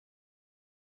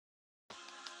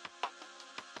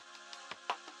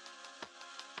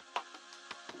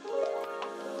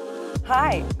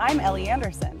Hi, I'm Ellie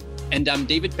Anderson. And I'm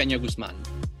David Peña-Guzmán.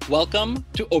 Welcome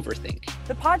to Overthink,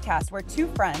 the podcast where two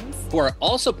friends, who are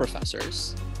also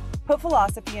professors, put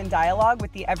philosophy in dialogue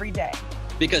with the everyday.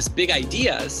 Because big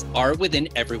ideas are within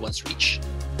everyone's reach.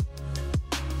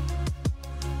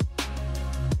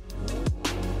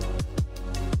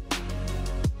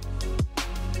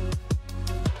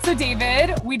 So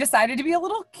David, we decided to be a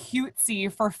little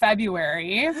cutesy for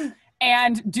February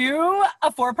and do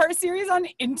a 4-part series on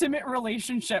intimate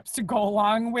relationships to go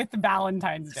along with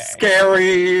Valentine's Day.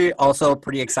 Scary, also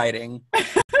pretty exciting.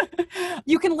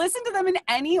 You can listen to them in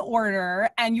any order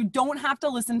and you don't have to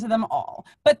listen to them all,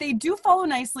 but they do follow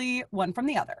nicely one from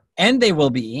the other. And they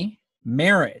will be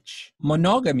marriage,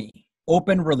 monogamy,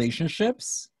 open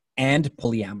relationships, and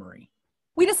polyamory.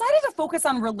 We decided to focus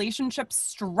on relationship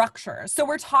structure. So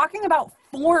we're talking about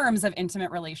forms of intimate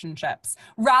relationships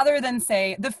rather than,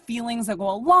 say, the feelings that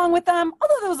go along with them,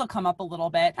 although those will come up a little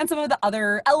bit, and some of the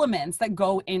other elements that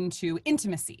go into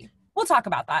intimacy. We'll talk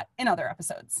about that in other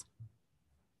episodes.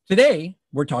 Today,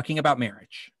 we're talking about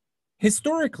marriage.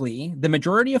 Historically, the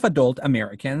majority of adult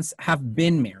Americans have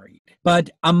been married. But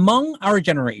among our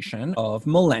generation of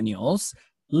millennials,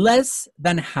 less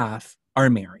than half are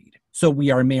married. So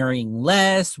we are marrying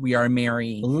less, we are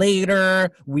marrying later,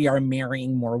 we are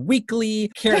marrying more weekly,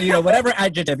 whatever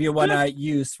adjective you want to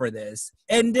use for this.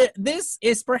 And this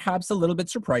is perhaps a little bit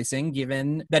surprising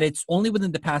given that it's only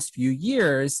within the past few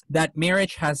years that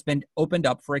marriage has been opened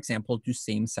up, for example, to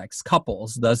same-sex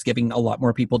couples, thus giving a lot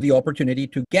more people the opportunity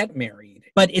to get married.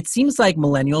 But it seems like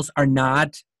millennials are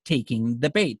not taking the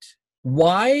bait.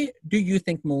 Why do you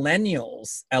think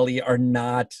millennials, Ellie, are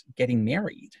not getting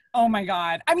married? Oh my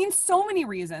God. I mean, so many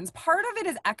reasons. Part of it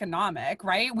is economic,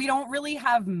 right? We don't really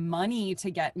have money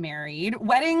to get married.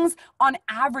 Weddings on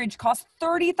average cost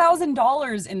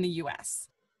 $30,000 in the US.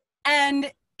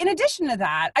 And in addition to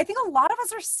that, I think a lot of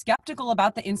us are skeptical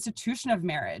about the institution of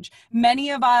marriage.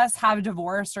 Many of us have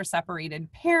divorced or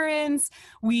separated parents.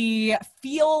 We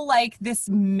feel like this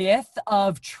myth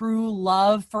of true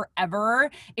love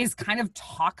forever is kind of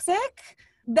toxic.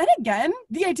 Then again,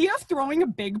 the idea of throwing a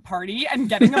big party and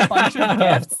getting a bunch of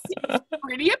gifts is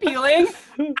pretty appealing,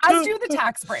 as do the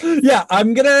tax breaks. Yeah,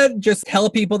 I'm going to just tell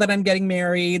people that I'm getting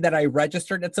married, that I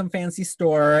registered at some fancy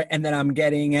store, and then I'm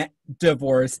getting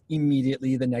divorced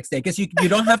immediately the next day. Because you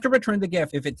don't have to return the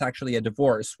gift if it's actually a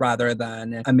divorce rather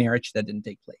than a marriage that didn't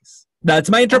take place. That's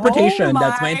my interpretation.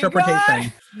 That's my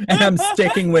interpretation. God. And I'm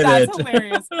sticking with That's it.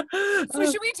 Hilarious. So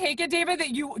should we take it, David, that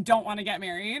you don't want to get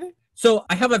married? So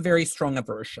I have a very strong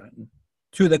aversion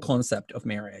to the concept of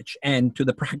marriage and to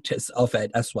the practice of it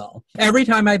as well. Every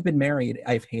time I've been married,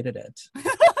 I've hated it.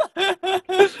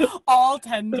 All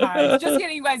 10 times. Just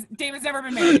kidding, you guys. David's never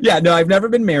been married. Yeah, no, I've never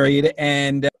been married.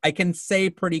 And I can say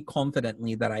pretty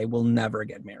confidently that I will never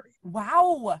get married.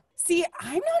 Wow. See,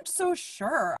 I'm not so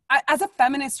sure. As a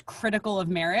feminist critical of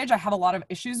marriage, I have a lot of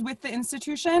issues with the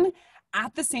institution.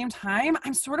 At the same time,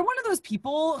 I'm sort of one of those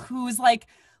people who's like,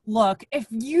 look, if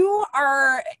you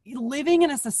are living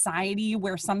in a society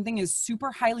where something is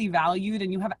super highly valued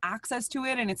and you have access to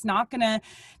it and it's not going to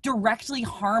directly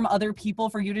harm other people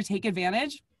for you to take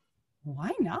advantage, why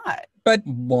not? But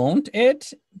won't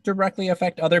it directly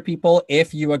affect other people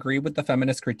if you agree with the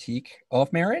feminist critique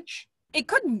of marriage? It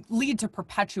could lead to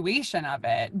perpetuation of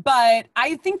it, but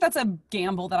I think that's a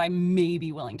gamble that I may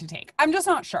be willing to take. I'm just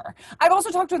not sure. I've also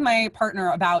talked with my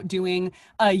partner about doing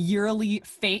a yearly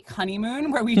fake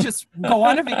honeymoon where we just go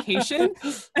on a vacation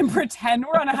and pretend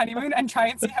we're on a honeymoon and try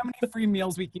and see how many free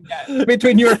meals we can get.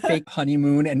 Between your fake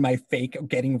honeymoon and my fake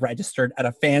getting registered at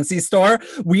a fancy store,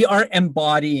 we are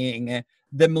embodying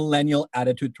the millennial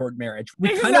attitude toward marriage.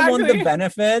 We kind of want the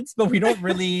benefits, but we don't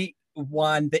really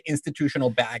want the institutional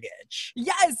baggage.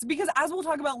 Yes, because as we'll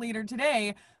talk about later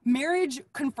today, marriage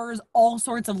confers all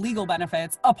sorts of legal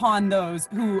benefits upon those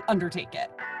who undertake it.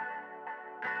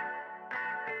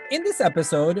 In this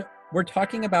episode, we're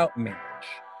talking about marriage.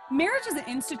 Marriage is an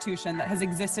institution that has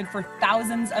existed for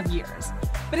thousands of years,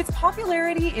 but its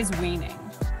popularity is waning.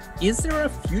 Is there a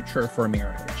future for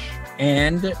marriage?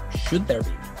 And should there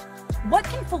be? What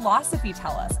can philosophy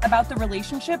tell us about the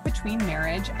relationship between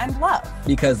marriage and love?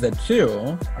 Because the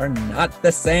two are not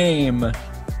the same.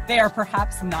 They are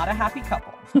perhaps not a happy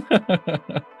couple.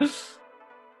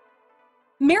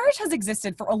 Marriage has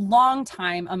existed for a long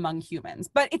time among humans,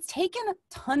 but it's taken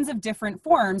tons of different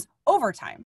forms over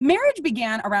time. Marriage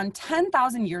began around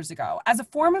 10,000 years ago as a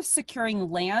form of securing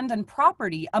land and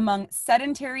property among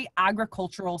sedentary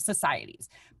agricultural societies.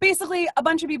 Basically, a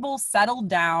bunch of people settled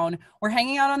down, were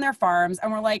hanging out on their farms,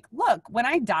 and were like, look, when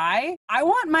I die, I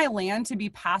want my land to be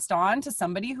passed on to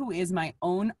somebody who is my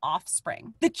own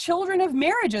offspring. The children of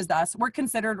marriages, thus, were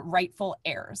considered rightful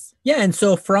heirs. Yeah, and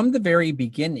so from the very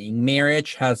beginning,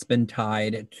 marriage has been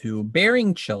tied to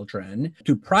bearing children,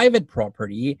 to private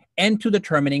property, and to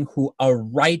determining who a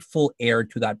rightful heir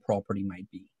to that property might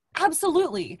be.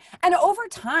 Absolutely. And over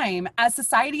time, as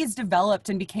society has developed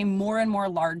and became more and more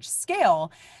large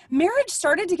scale, marriage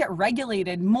started to get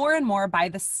regulated more and more by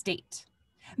the state.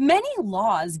 Many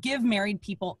laws give married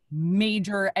people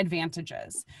major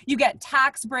advantages. You get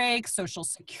tax breaks, social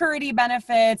security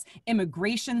benefits,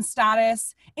 immigration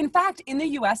status. In fact, in the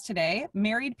US today,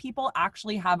 married people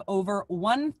actually have over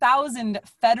 1,000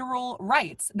 federal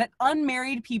rights that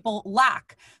unmarried people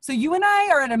lack. So you and I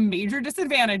are at a major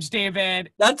disadvantage,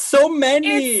 David. That's so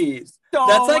many.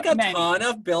 That's like a many. ton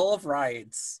of Bill of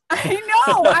Rights.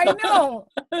 I know.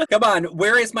 Come on,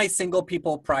 where is my single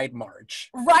people pride march?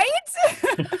 Right?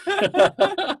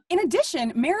 In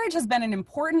addition, marriage has been an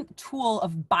important tool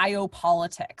of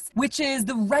biopolitics, which is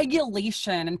the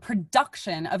regulation and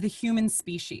production of the human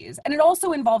species. And it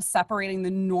also involves separating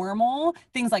the normal,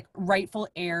 things like rightful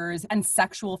heirs and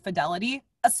sexual fidelity,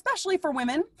 especially for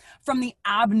women, from the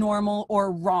abnormal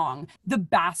or wrong, the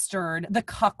bastard, the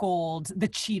cuckold, the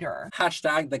cheater.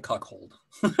 Hashtag the cuckold.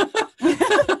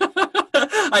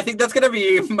 I think that's going to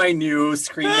be my new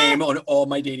screen name on all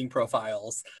my dating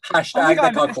profiles. Hashtag the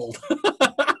cuckold.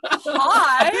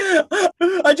 Hi.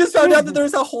 I just found out that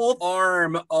there's a whole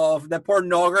arm of the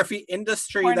pornography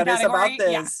industry that is about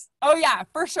this. Yeah. Oh yeah,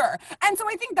 for sure. And so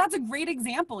I think that's a great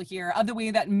example here of the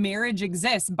way that marriage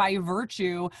exists by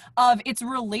virtue of its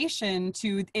relation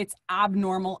to its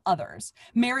abnormal others.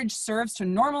 Marriage serves to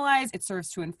normalize, it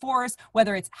serves to enforce,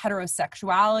 whether it's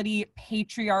heterosexuality,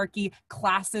 patriarchy,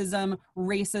 classism,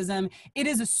 racism. It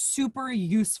is a super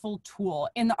useful tool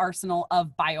in the arsenal of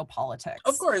biopolitics.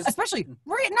 Of course. Especially,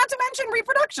 not to mention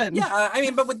reproduction. Yeah, I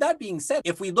mean, but with that being said,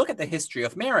 if we look at the history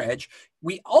of marriage,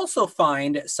 we also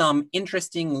find some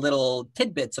interesting little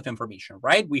tidbits of information,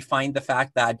 right? We find the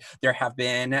fact that there have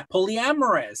been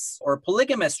polyamorous or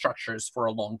polygamous structures for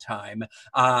a long time,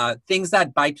 things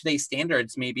that by today's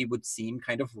standards maybe would seem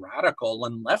kind of radical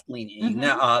and left-leaning,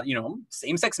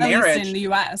 same-sex marriage. At least in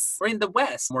the US. Or in the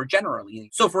West, more generally.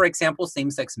 So, for example,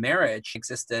 same-sex marriage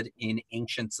existed in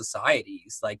ancient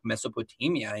societies like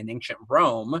Mesopotamia and ancient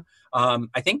Rome.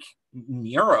 I think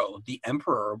Nero, the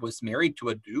emperor, was married to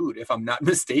a dude, if I'm not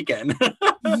mistaken.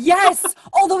 Yes,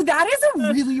 although that is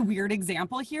a really weird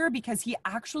example here because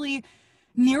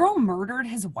Nero murdered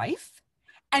his wife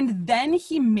and then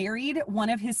he married one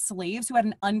of his slaves who had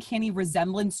an uncanny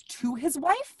resemblance to his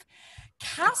wife,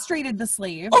 castrated the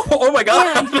slave. Oh my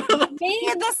God. And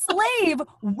made the slave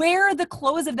wear the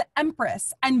clothes of the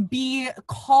empress and be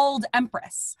called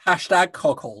empress. Hashtag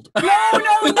cuckold.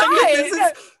 No, This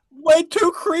is way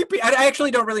too creepy. I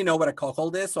actually don't really know what a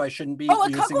cuckold is, so I shouldn't be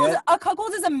using it. A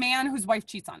cuckold is a man whose wife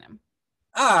cheats on him.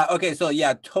 Okay, so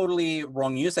yeah, totally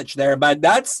wrong usage there, but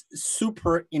that's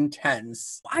super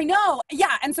intense. I know,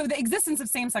 yeah, and so the existence of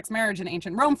same-sex marriage in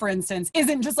ancient Rome, for instance,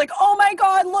 isn't just like, oh my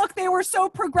God, look, they were so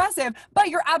progressive, but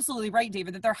you're absolutely right,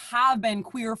 David, that there have been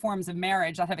queer forms of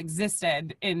marriage that have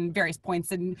existed in various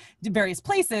points in various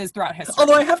places throughout history.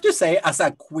 Although I have to say, as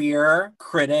a queer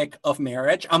critic of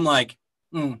marriage, I'm like,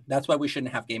 that's why we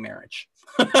shouldn't have gay marriage.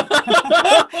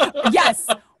 Yes,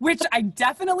 which I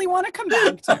definitely want to come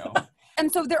back to. And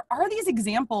so there are these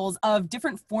examples of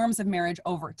different forms of marriage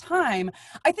over time.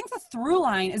 I think the through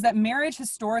line is that marriage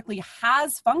historically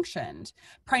has functioned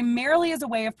primarily as a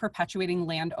way of perpetuating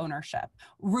land ownership,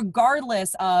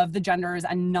 regardless of the genders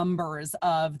and numbers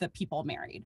of the people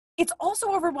married. It's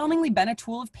also overwhelmingly been a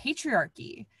tool of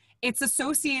patriarchy. It's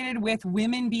associated with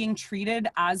women being treated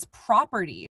as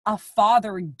property. A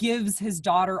father gives his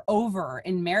daughter over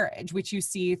in marriage, which you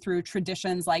see through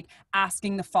traditions like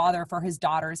asking the father for his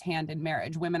daughter's hand in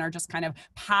marriage. Women are just kind of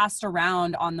passed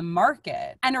around on the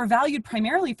market and are valued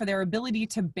primarily for their ability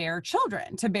to bear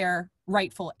children, to bear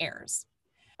rightful heirs.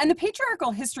 And the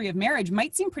patriarchal history of marriage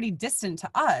might seem pretty distant to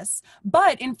us,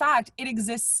 but in fact, it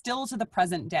exists still to the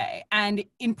present day and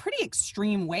in pretty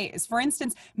extreme ways. For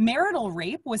instance, marital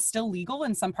rape was still legal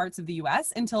in some parts of the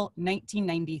US until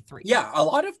 1993. Yeah, a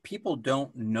lot of people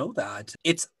don't know that.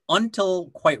 It's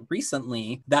until quite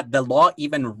recently that the law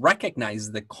even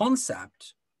recognized the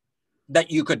concept that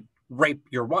you could rape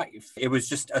your wife. It was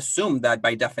just assumed that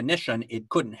by definition, it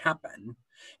couldn't happen.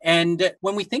 And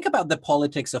when we think about the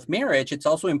politics of marriage, it's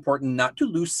also important not to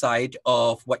lose sight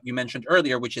of what you mentioned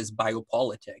earlier, which is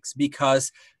biopolitics,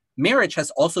 because marriage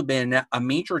has also been a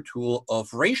major tool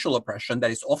of racial oppression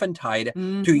that is often tied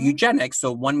to eugenics.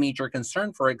 So one major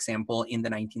concern, for example, in the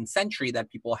 19th century that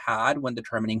people had when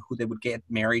determining who they would get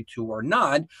married to or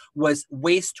not was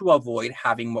ways to avoid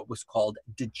having what was called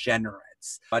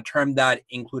degenerates, a term that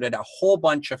included a whole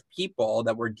bunch of people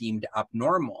that were deemed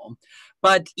abnormal.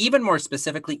 But even more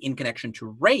specifically in connection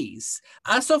to race,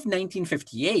 as of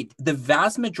 1958, the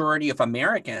vast majority of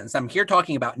Americans, I'm here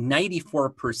talking about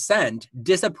 94%,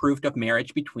 disapproved of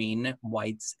marriage between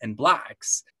whites and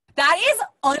blacks. That is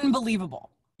unbelievable.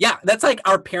 Yeah, that's like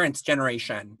our parents'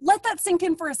 generation. Let that sink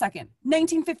in for a second.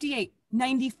 1958,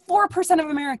 94% of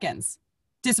Americans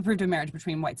disapproved of marriage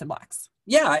between whites and blacks.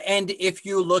 Yeah, and if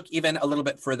you look even a little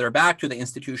bit further back to the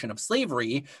institution of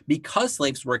slavery, because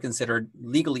slaves were considered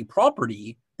legally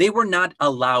property, they were not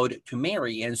allowed to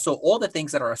marry. And so all the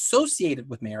things that are associated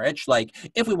with marriage, like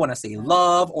if we want to say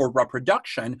love or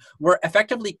reproduction, were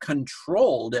effectively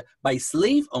controlled by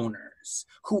slave owners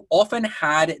who often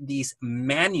had these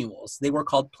manuals. They were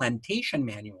called plantation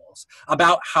manuals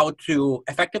about how to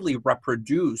effectively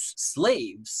reproduce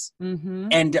slaves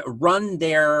and run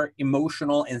their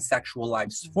emotional and sexual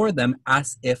lives for them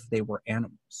as if they were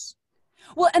animals.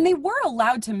 Well, and they were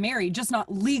allowed to marry, just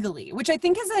not legally, which I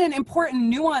think is an important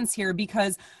nuance here,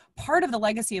 because part of the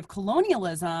legacy of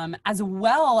colonialism, as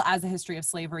well as the history of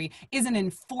slavery, is an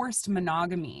enforced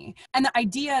monogamy. And the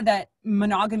idea that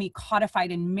monogamy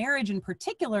codified in marriage in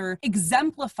particular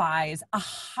exemplifies a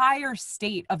higher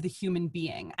state of the human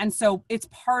being. And so it's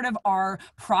part of our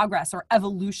progress or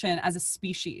evolution as a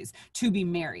species to be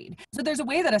married. So there's a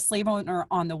way that a slave owner,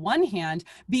 on the one hand,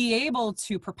 be able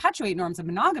to perpetuate norms of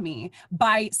monogamy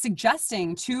by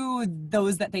suggesting to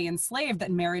those that they enslaved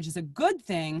that marriage is a good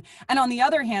thing. And on the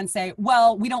other hand, say,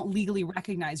 well, we don't legally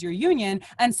recognize your union,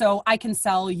 and so I can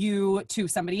sell you to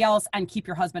somebody else and keep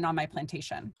your husband on my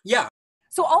plantation. Yeah.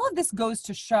 So all of this goes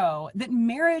to show that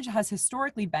marriage has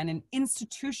historically been an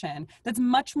institution that's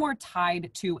much more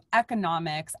tied to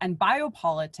economics and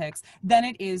biopolitics than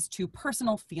it is to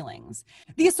personal feelings.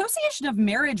 The association of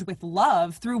marriage with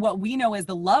love through what we know as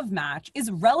the love match is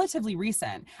relatively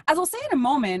recent. As we'll say in a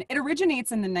moment, it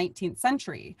originates in the 19th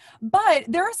century. But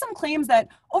there are some claims that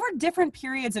over different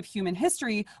periods of human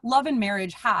history, love and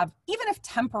marriage have, even if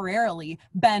temporarily,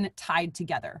 been tied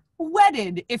together.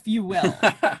 Wedded, if you will.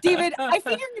 David, I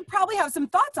figure you probably have some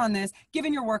thoughts on this,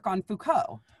 given your work on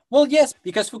Foucault. Well, yes,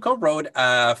 because Foucault wrote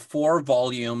a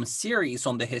 4-volume series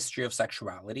on the history of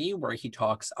sexuality, where he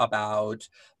talks about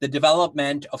the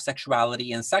development of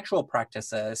sexuality and sexual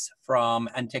practices from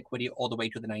antiquity all the way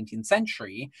to the 19th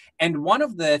century. And one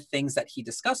of the things that he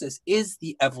discusses is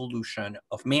the evolution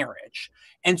of marriage.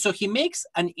 And so he makes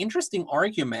an interesting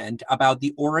argument about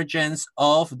the origins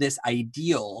of this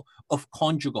ideal of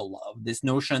conjugal love, this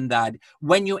notion that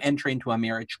when you enter into a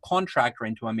marriage contract or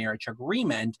into a marriage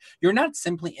agreement, you're not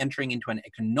simply entering into an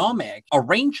economic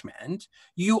arrangement,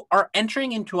 you are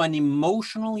entering into an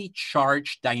emotionally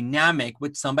charged dynamic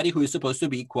with somebody who is supposed to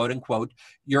be, quote unquote,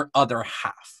 your other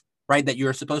half, right? That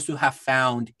you're supposed to have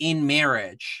found in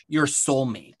marriage your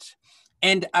soulmate.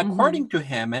 And according to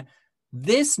him,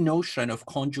 this notion of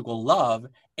conjugal love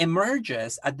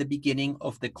emerges at the beginning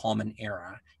of the Common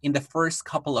Era, in the first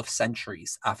couple of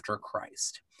centuries after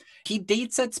Christ. He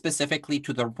dates it specifically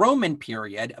to the Roman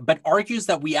period, but argues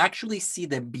that we actually see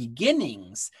the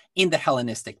beginnings in the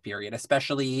Hellenistic period,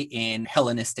 especially in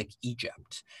Hellenistic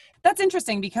Egypt. That's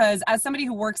interesting because as somebody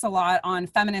who works a lot on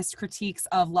feminist critiques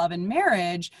of love and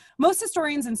marriage, most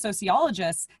historians and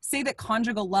sociologists say that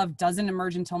conjugal love doesn't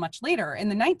emerge until much later in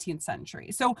the 19th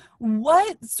century. So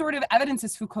what sort of evidence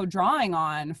is Foucault drawing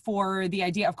on for the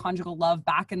idea of conjugal love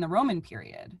back in the Roman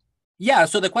period? Yeah,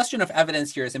 so the question of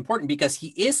evidence here is important because he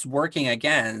is working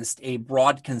against a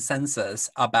broad consensus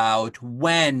about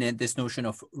when this notion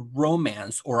of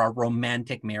romance or a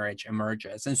romantic marriage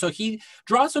emerges. And so he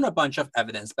draws on a bunch of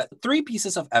evidence, but 3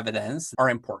 pieces of evidence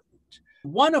are important.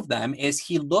 One of them is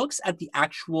he looks at the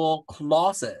actual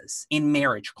clauses in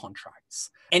marriage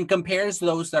contracts and compares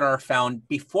those that are found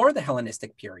before the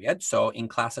Hellenistic period, so in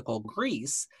classical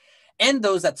Greece, and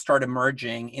those that start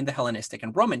emerging in the Hellenistic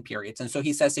and Roman periods. And so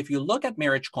he says, if you look at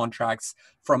marriage contracts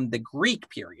from the Greek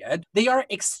period, they are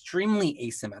extremely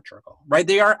asymmetrical, right?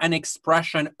 They are an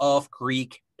expression of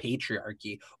Greek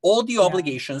patriarchy. All the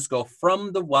obligations go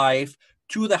from the wife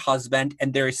to the husband,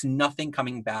 and there is nothing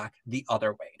coming back the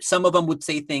other way. Some of them would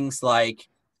say things like,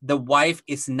 the wife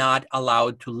is not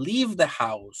allowed to leave the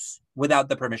house without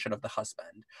the permission of the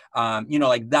husband.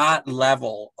 Like that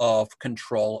level of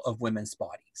control of women's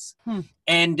bodies.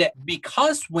 And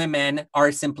because women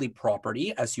are simply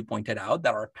property, as you pointed out,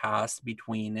 that are passed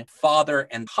between father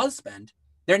and husband,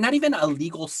 they're not even a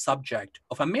legal subject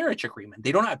of a marriage agreement.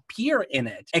 They don't appear in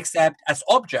it except as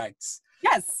objects.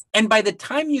 Yes. And by the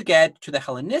time you get to the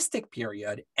Hellenistic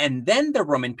period and then the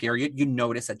Roman period, you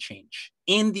notice a change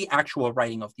in the actual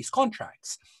writing of these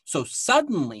contracts. So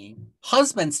suddenly,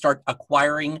 husbands start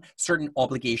acquiring certain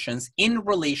obligations in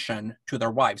relation to their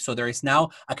wives. So there is now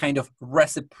a kind of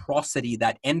reciprocity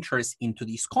that enters into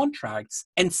these contracts.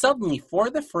 And suddenly, for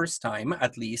the first time,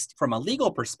 at least from a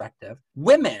legal perspective,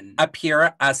 women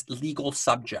appear as legal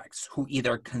subjects who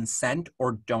either consent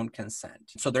or don't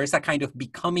consent. So there's a kind of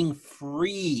becoming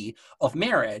free of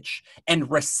marriage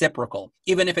and reciprocal,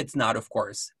 even if it's not, of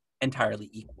course, entirely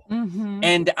equal.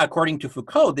 And according to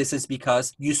Foucault, this is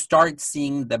because you start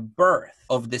seeing the birth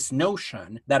of this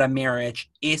notion that a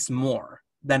marriage is more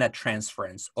than a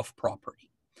transference of property.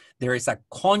 There is a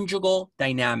conjugal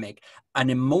dynamic,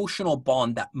 an emotional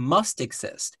bond that must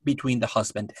exist between the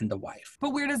husband and the wife.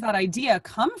 But where does that idea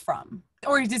come from?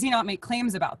 Or does he not make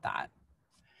claims about that?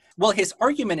 Well, his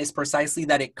argument is precisely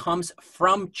that it comes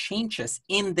from changes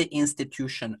in the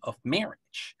institution of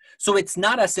marriage. So it's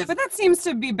not as if... But that seems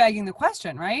to be begging the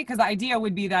question, right? Because the idea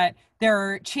would be that there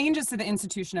are changes to the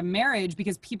institution of marriage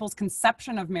because people's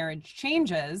conception of marriage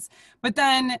changes, but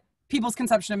then people's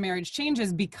conception of marriage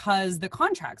changes because the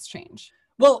contracts change.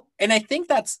 Well, and I think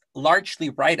that's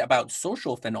largely right about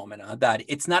social phenomena, that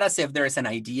it's not as if there is an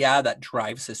idea that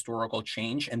drives historical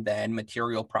change and then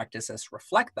material practices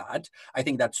reflect that. I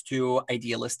think that's too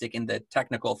idealistic in the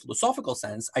technical philosophical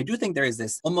sense. I do think there is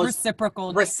this almost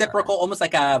reciprocal, almost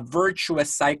like a virtuous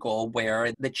cycle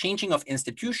where the changing of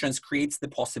institutions creates the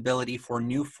possibility for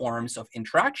new forms of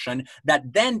interaction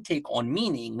that then take on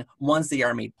meaning once they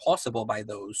are made possible by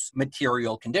those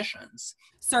material conditions.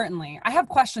 Certainly. I have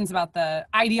questions about the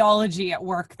ideology at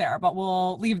work there, but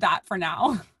we'll leave that for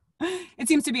now. It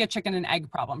seems to be a chicken and egg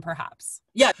problem, perhaps.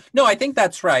 Yeah, no, I think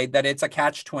that's right, that it's a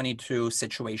catch-22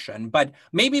 situation. But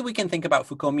maybe we can think about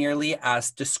Foucault merely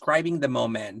as describing the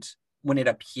moment when it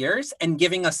appears and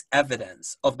giving us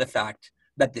evidence of the fact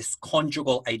that this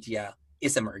conjugal idea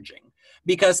is emerging.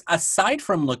 Because aside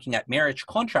from looking at marriage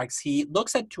contracts, he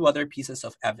looks at two other pieces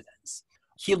of evidence.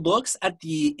 He looks at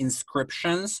the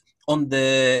inscriptions on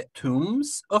the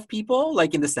tombs of people,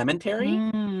 like in the cemetery.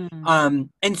 And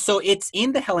so it's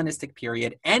in the Hellenistic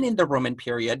period and in the Roman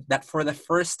period that for the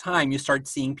first time you start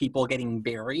seeing people getting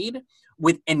buried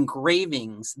with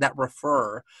engravings that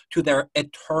refer to their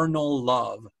eternal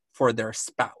love for their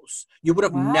spouse. You would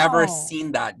have never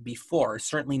seen that before,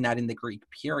 certainly not in the Greek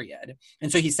period.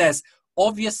 And so he says,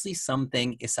 obviously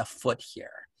something is afoot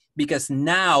here, because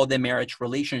now the marriage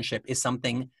relationship is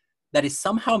something that is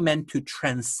somehow meant to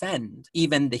transcend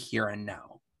even the here and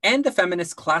now. And the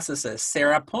feminist classicist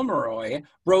Sarah Pomeroy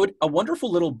wrote a wonderful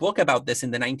little book about this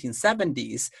in the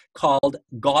 1970s called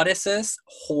Goddesses,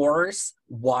 Whores,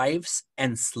 Wives,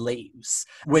 and Slaves,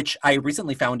 which I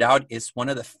recently found out is one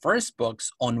of the first books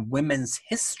on women's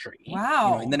history.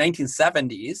 Wow. In the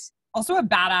 1970s. Also a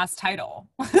badass title.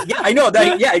 Yeah, I know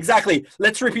that. Yeah, exactly.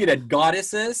 Let's repeat it.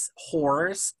 Goddesses,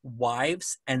 whores,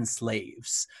 wives, and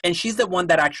slaves. And she's the one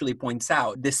that actually points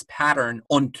out this pattern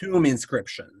on tomb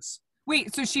inscriptions.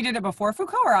 Wait, so she did it before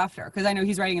Foucault or after? Because I know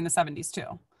he's writing in the 70s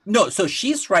too. No, so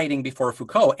she's writing before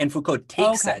Foucault, and Foucault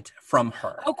takes it from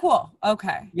her. Oh, cool.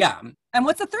 Okay. Yeah. And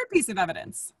what's the third piece of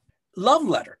evidence? Love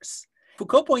letters.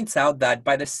 Foucault points out that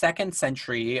by the 2nd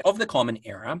century of the Common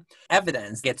Era,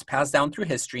 evidence gets passed down through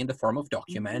history in the form of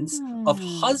documents of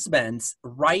husbands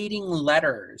writing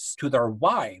letters to their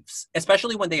wives,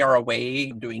 especially when they are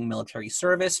away doing military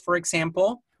service, for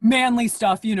example. Manly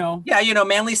stuff, you know. Yeah,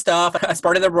 manly stuff as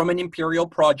part of the Roman imperial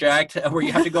project where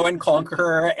you have to go and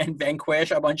conquer and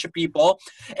vanquish a bunch of people.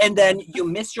 And then you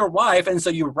miss your wife, and so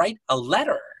you write a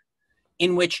letter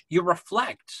in which you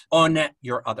reflect on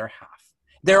your other half.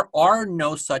 There are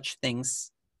no such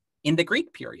things in the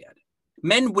Greek period.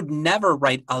 Men would never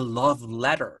write a love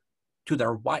letter to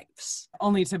their wives.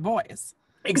 Only to boys.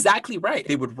 Exactly right.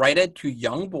 They would write it to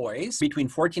young boys. Between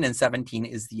 14 and 17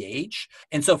 is the age.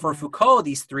 And so for Foucault,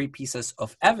 these three pieces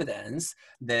of evidence,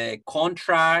 the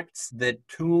contracts, the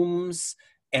tombs,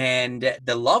 and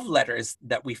the love letters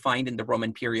that we find in the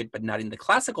Roman period, but not in the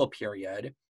classical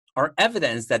period, are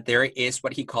evidence that there is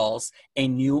what he calls a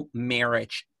new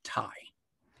marriage tie.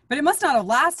 But it must not have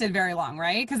lasted very long,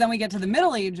 right? Because then we get to the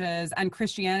Middle Ages and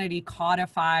Christianity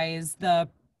codifies the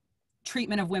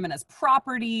treatment of women as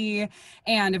property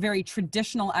and a very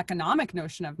traditional economic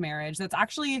notion of marriage that's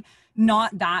actually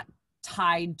not that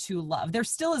tied to love. There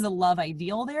still is a love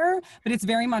ideal there, but it's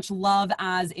very much love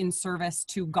as in service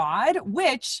to God,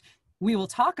 which we will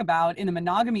talk about in the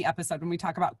monogamy episode when we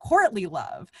talk about courtly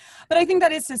love. But I think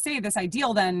that is to say this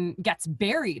ideal then gets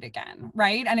buried again,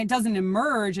 right? And it doesn't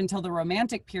emerge until the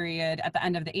Romantic period at the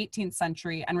end of the 18th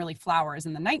century and really flowers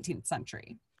in the 19th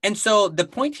century. And so the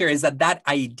point here is that that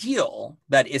ideal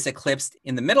that is eclipsed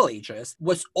in the Middle Ages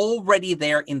was already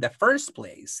there in the first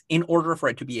place in order for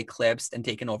it to be eclipsed and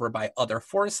taken over by other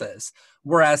forces.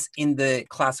 Whereas in the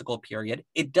classical period,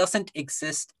 it doesn't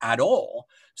exist at all.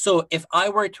 So if I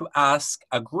were to ask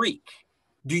a Greek,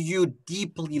 do you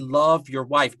deeply love your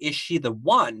wife? Is she the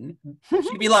one?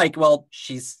 She'd be like, well,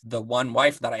 she's the one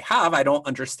wife that I have. I don't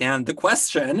understand the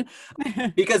question.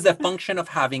 Because the function of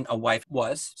having a wife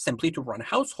was simply to run a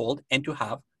household and to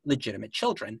have legitimate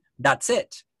children. That's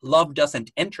it. Love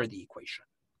doesn't enter the equation.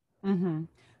 Mm-hmm.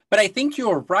 But I think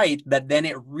you're right that then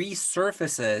it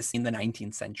resurfaces in the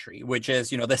 19th century, which is,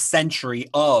 the century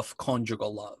of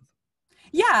conjugal love.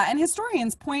 Yeah, and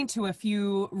historians point to a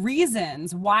few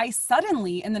reasons why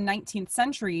suddenly in the 19th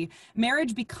century,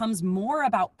 marriage becomes more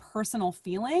about personal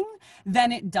feeling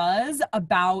than it does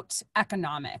about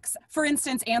economics. For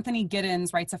instance, Anthony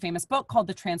Giddens writes a famous book called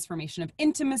The Transformation of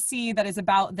Intimacy that is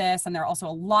about this, and there are also a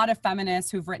lot of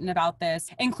feminists who've written about this,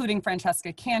 including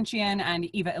Francesca Canchian and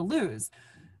Eva Illouz.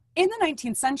 In the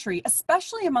 19th century,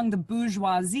 especially among the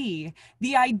bourgeoisie,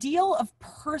 the ideal of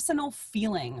personal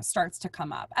feeling starts to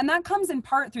come up. And that comes in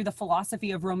part through the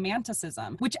philosophy of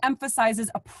romanticism, which emphasizes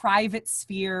a private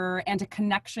sphere and a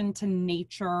connection to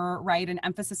nature, right? An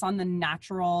emphasis on the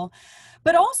natural.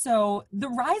 But also, the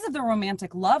rise of the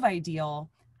romantic love ideal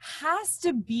has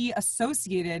to be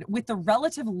associated with the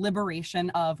relative liberation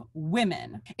of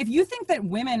women. If you think that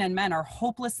women and men are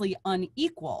hopelessly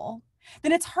unequal,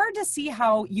 then it's hard to see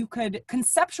how you could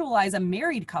conceptualize a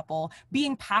married couple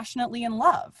being passionately in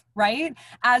love, right?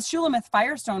 As Shulamith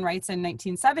Firestone writes in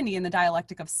 1970 in The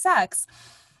Dialectic of Sex,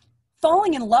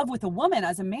 falling in love with a woman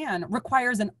as a man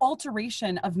requires an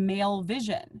alteration of male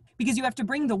vision because you have to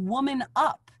bring the woman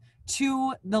up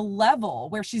to the level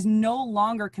where she's no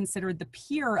longer considered the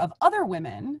peer of other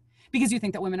women because you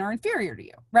think that women are inferior to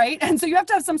you, right? And so you have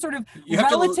to have some sort of You have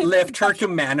to lift her to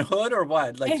manhood or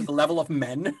what? Like to the level of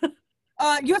men?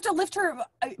 You have to lift her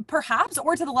perhaps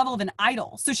or to the level of an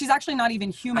idol. So she's actually not even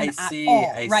human at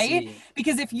all, I right? see.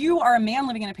 Because if you are a man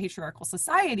living in a patriarchal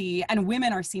society and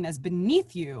women are seen as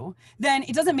beneath you, then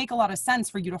it doesn't make a lot of sense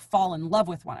for you to fall in love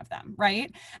with one of them,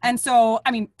 right? And so,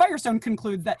 Firestone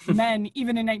concludes that men,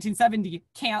 even in 1970,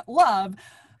 can't love.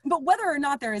 But whether or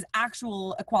not there is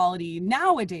actual equality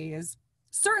nowadays,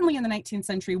 certainly in the 19th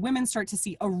century, women start to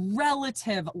see a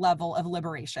relative level of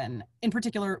liberation, in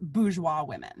particular bourgeois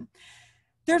women.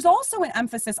 There's also an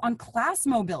emphasis on class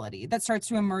mobility that starts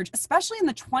to emerge, especially in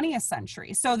the 20th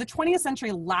century. So the 20th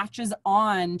century latches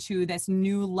on to this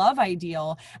new love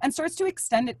ideal and starts to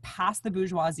extend it past the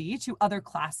bourgeoisie to other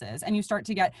classes. And you start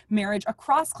to get marriage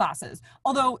across classes,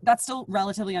 although that's still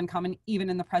relatively uncommon even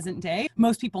in the present day.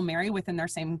 Most people marry within their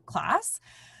same class.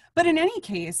 But in any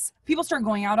case, people start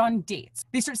going out on dates.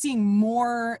 They start seeing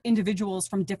more individuals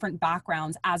from different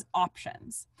backgrounds as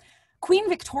options. Queen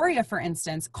Victoria, for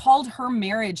instance, called her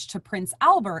marriage to Prince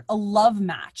Albert a love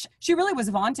match. She really was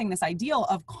vaunting this ideal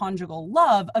of conjugal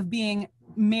love, of being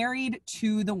married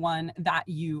to the one that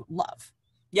you love.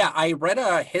 Yeah, I read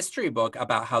a history book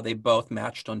about how they both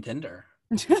matched on Tinder.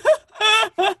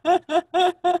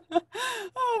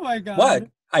 Oh my God. What?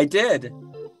 I did.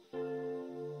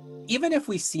 Even if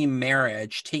we see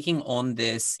marriage taking on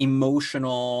this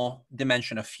emotional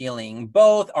dimension of feeling,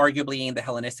 both arguably in the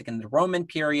Hellenistic and the Roman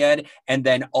period, and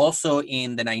then also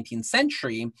in the 19th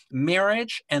century,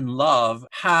 marriage and love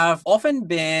have often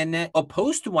been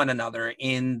opposed to one another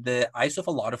in the eyes of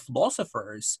a lot of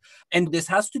philosophers. And this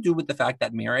has to do with the fact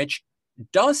that marriage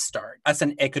does start as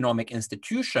an economic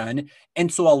institution.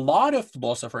 And so a lot of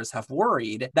philosophers have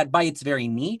worried that by its very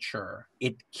nature,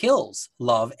 it kills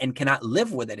love and cannot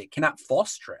live with it. It cannot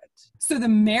foster it. So the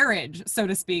marriage, so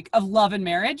to speak, of love and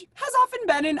marriage has often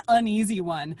been an uneasy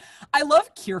one. I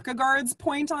love Kierkegaard's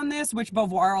point on this, which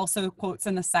Beauvoir also quotes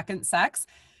in The Second Sex.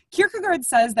 Kierkegaard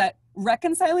says that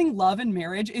reconciling love and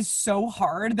marriage is so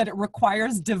hard that it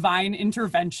requires divine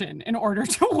intervention in order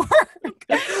to work.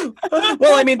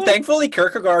 Well, thankfully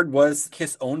Kierkegaard was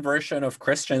his own version of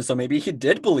Christian, so maybe he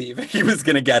did believe he was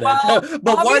going to get it.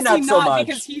 But why not so much?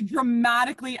 Because he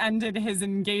dramatically ended his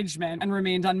engagement and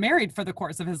remained unmarried for the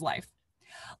course of his life.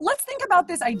 Let's think about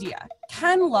this idea.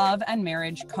 Can love and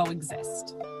marriage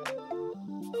coexist?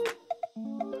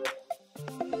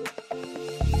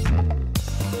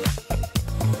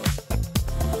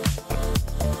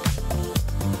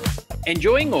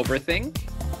 Enjoying Overthink?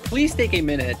 Please take a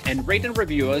minute and rate and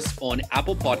review us on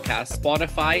Apple Podcasts,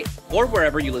 Spotify, or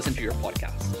wherever you listen to your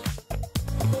podcasts.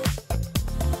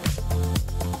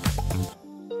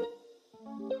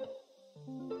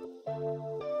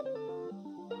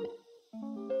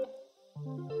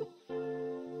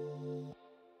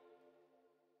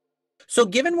 So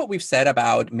given what we've said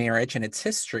about marriage and its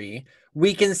history,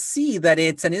 we can see that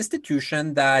it's an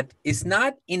institution that is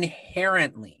not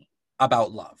inherently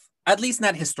about love, at least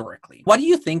not historically. What do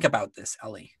you think about this,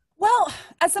 Ellie? Well,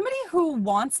 as somebody who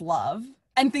wants love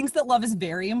and thinks that love is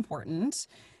very important,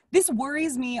 this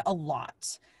worries me a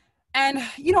lot. And,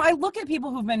 I look at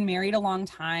people who've been married a long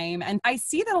time, and I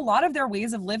see that a lot of their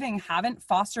ways of living haven't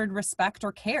fostered respect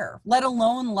or care, let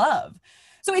alone love.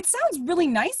 So it sounds really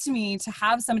nice to me to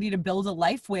have somebody to build a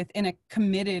life with in a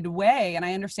committed way. And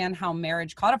I understand how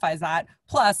marriage codifies that.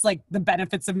 Plus, the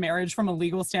benefits of marriage from a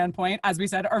legal standpoint, as we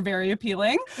said, are very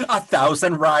appealing.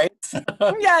 1,000 rights.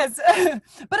 Yes.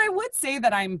 But I would say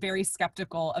that I'm very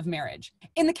skeptical of marriage.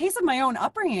 In the case of my own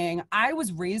upbringing, I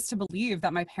was raised to believe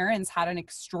that my parents had an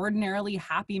extraordinarily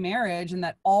happy marriage and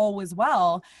that all was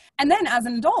well. And then as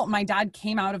an adult, my dad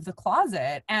came out of the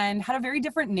closet and had a very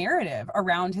different narrative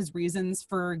around his reasons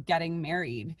for getting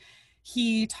married.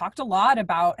 He talked a lot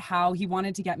about how he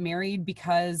wanted to get married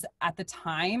because at the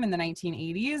time in the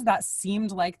 1980s, that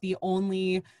seemed like the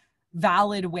only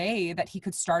valid way that he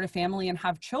could start a family and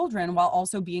have children while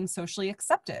also being socially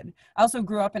accepted. I also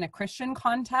grew up in a Christian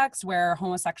context where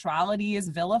homosexuality is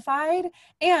vilified.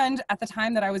 And at the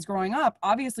time that I was growing up,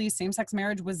 obviously same-sex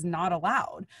marriage was not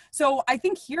allowed. So I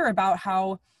think here about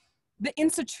how the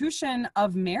institution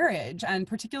of marriage and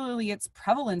particularly its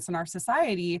prevalence in our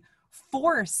society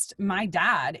forced my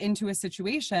dad into a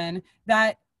situation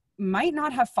that might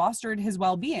not have fostered his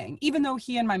well-being, even though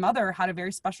he and my mother had a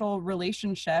very special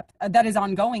relationship that is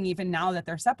ongoing even now that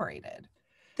they're separated.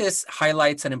 This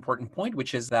highlights an important point,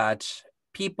 which is that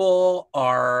people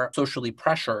are socially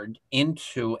pressured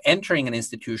into entering an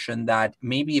institution that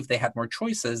maybe if they had more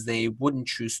choices, they wouldn't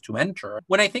choose to enter.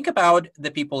 When I think about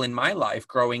the people in my life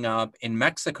growing up in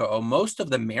Mexico, most of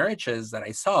the marriages that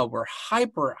I saw were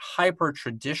hyper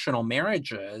traditional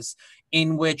marriages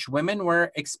in which women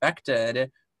were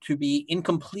expected to be in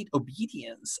complete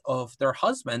obedience of their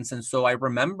husbands. And so I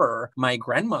remember my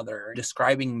grandmother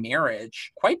describing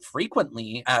marriage quite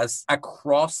frequently as a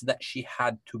cross that she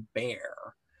had to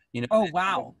bear. Oh,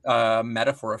 wow. A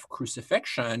metaphor of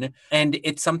crucifixion. And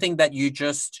it's something that you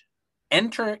just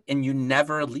enter and you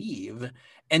never leave.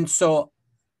 And so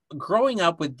growing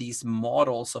up with these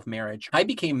models of marriage, I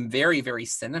became very, very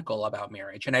cynical about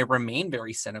marriage, and I remain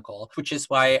very cynical, which is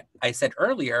why I said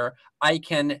earlier, I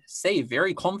can say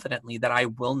very confidently that I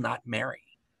will not marry.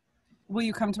 Will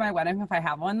you come to my wedding if I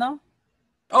have one, though?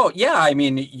 Oh, yeah. I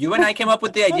mean, you and I came up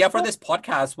with the idea for this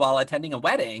podcast while attending a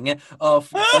wedding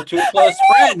of two close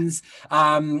friends.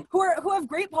 Who have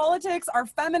great politics, are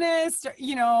feminist,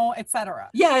 etc.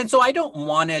 Yeah, and so I don't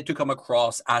want it to come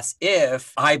across as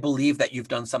if I believe that you've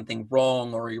done something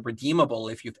wrong or irredeemable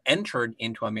if you've entered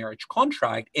into a marriage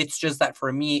contract. It's just that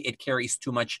for me, it carries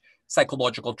too much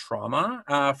psychological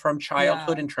trauma from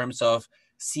childhood in terms of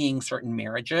seeing certain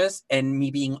marriages and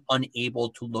me being unable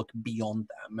to look beyond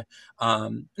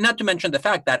them. Not to mention the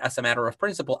fact that as a matter of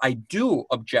principle, I do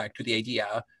object to the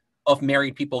idea of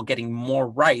married people getting more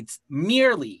rights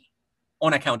merely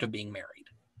on account of being married.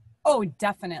 Oh,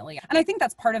 definitely. And I think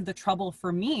that's part of the trouble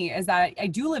for me is that I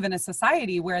do live in a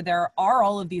society where there are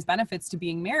all of these benefits to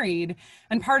being married.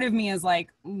 And part of me is like,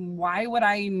 why would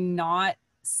I not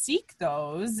seek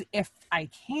those if I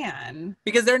can?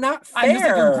 Because they're not fair. I'm just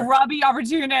like a grubby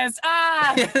opportunist.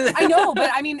 I know, but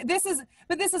I mean, this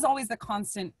is always the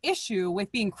constant issue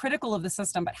with being critical of the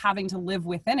system, but having to live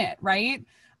within it, right?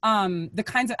 The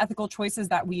kinds of ethical choices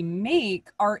that we make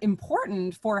are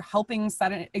important for helping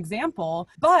set an example,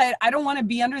 but I don't want to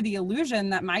be under the illusion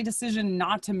that my decision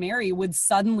not to marry would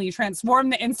suddenly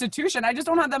transform the institution. I just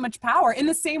don't have that much power, in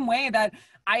the same way that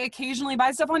I occasionally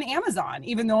buy stuff on Amazon,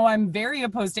 even though I'm very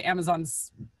opposed to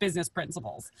Amazon's business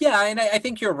principles. Yeah, and I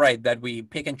think you're right that we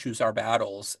pick and choose our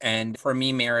battles. And for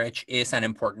me, marriage is an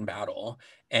important battle.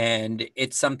 And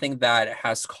it's something that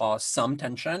has caused some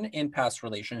tension in past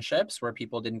relationships where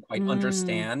people didn't quite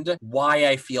understand why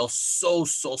I feel so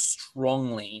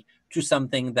strongly to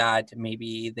something that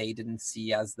maybe they didn't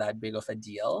see as that big of a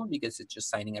deal because it's just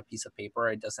signing a piece of paper.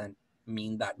 It doesn't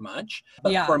mean that much.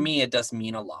 But for me, it does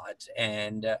mean a lot.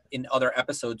 And in other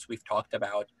episodes, we've talked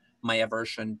about my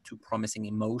aversion to promising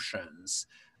emotions.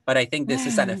 But I think this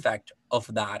is an effect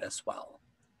of that as well.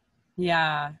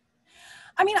 Yeah.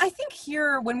 I mean, I think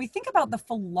here, when we think about the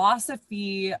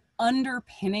philosophy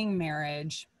underpinning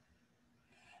marriage,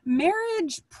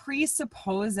 Marriage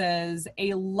presupposes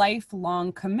a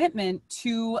lifelong commitment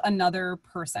to another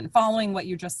person. Following what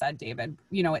you just said, David,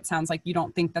 it sounds like you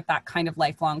don't think that that kind of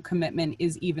lifelong commitment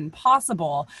is even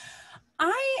possible.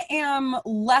 I am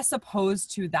less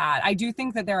opposed to that. I do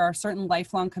think that there are certain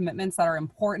lifelong commitments that are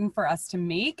important for us to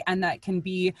make and that can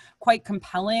be quite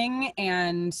compelling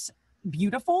and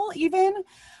beautiful even.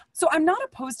 So I'm not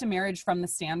opposed to marriage from the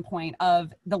standpoint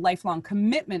of the lifelong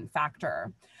commitment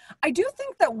factor. I do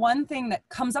think that one thing that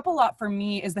comes up a lot for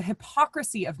me is the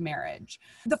hypocrisy of marriage.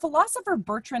 The philosopher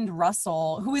Bertrand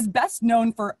Russell, who is best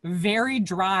known for very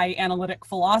dry analytic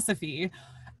philosophy,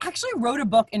 actually wrote a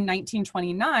book in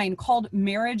 1929 called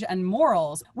Marriage and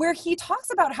Morals, where he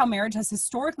talks about how marriage has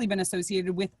historically been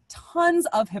associated with tons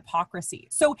of hypocrisy.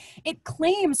 So it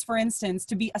claims, for instance,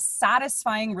 to be a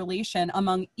satisfying relation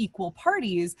among equal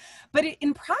parties, but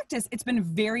in practice, it's been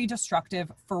very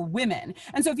destructive for women.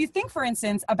 And so if you think, for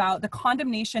instance, about the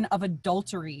condemnation of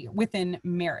adultery within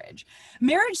marriage,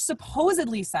 marriage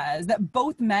supposedly says that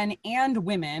both men and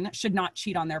women should not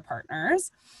cheat on their partners,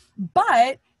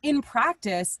 but in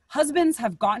practice, husbands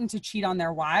have gotten to cheat on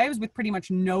their wives with pretty much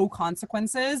no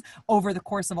consequences over the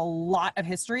course of a lot of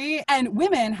history. And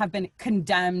women have been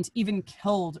condemned, even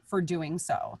killed for doing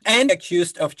so. And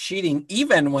accused of cheating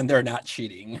even when they're not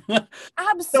cheating.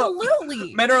 Absolutely.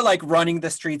 So, men are like running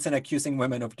the streets and accusing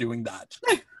women of doing that.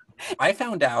 I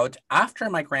found out after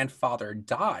my grandfather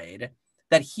died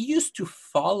that he used to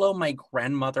follow my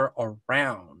grandmother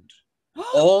around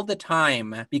all the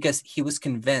time because he was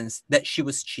convinced that she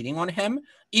was cheating on him,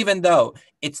 even though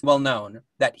it's well known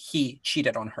that he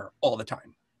cheated on her all the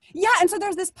time. Yeah, and so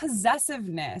there's this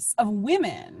possessiveness of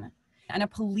women and a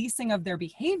policing of their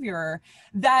behavior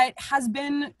that has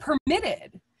been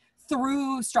permitted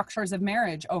through structures of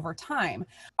marriage over time.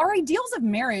 Our ideals of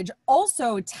marriage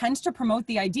also tend to promote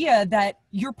the idea that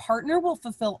your partner will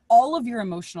fulfill all of your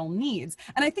emotional needs.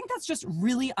 And I think that's just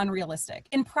really unrealistic.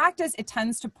 In practice, it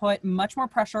tends to put much more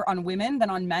pressure on women than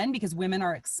on men because women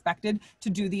are expected to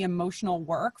do the emotional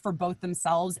work for both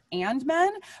themselves and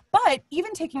men. But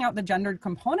even taking out the gendered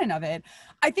component of it,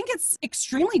 I think it's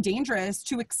extremely dangerous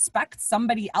to expect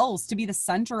somebody else to be the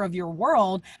center of your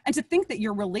world and to think that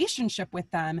your relationship with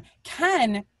them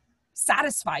can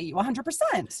satisfy you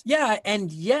 100%. Yeah,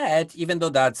 and yet, even though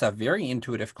that's a very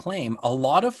intuitive claim, a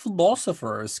lot of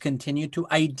philosophers continue to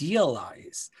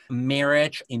idealize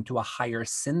marriage into a higher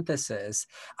synthesis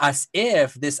as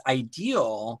if this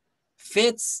ideal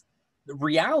fits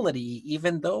reality,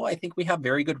 even though I think we have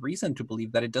very good reason to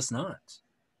believe that it does not.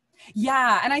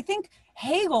 Yeah, and I think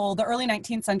Hegel, the early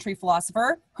 19th century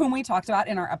philosopher, whom we talked about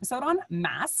in our episode on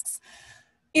masks,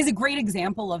 is a great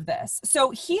example of this.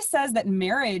 So he says that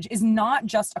marriage is not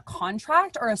just a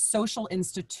contract or a social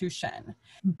institution,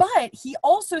 but he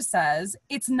also says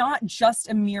it's not just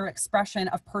a mere expression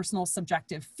of personal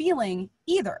subjective feeling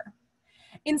either.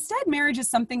 Instead, marriage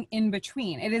is something in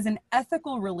between. It is an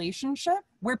ethical relationship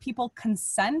where people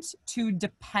consent to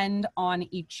depend on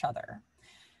each other.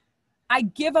 I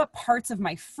give up parts of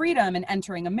my freedom in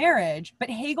entering a marriage, but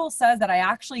Hegel says that I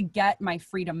actually get my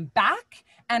freedom back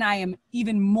and I am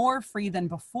even more free than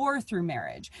before through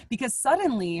marriage because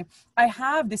suddenly I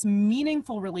have this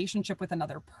meaningful relationship with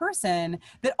another person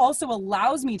that also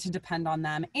allows me to depend on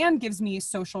them and gives me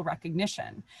social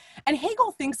recognition. And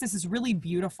Hegel thinks this is really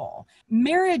beautiful.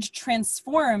 Marriage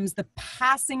transforms the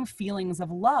passing feelings of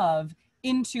love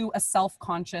into a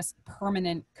self-conscious,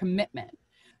 permanent commitment.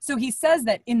 So he says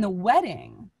that in the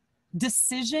wedding,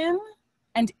 decision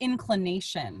and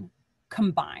inclination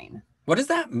combine. What does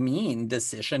that mean,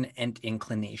 decision and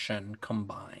inclination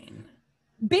combine?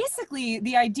 Basically,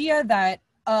 the idea that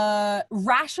a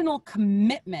rational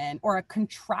commitment or a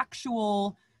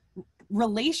contractual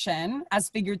relation, as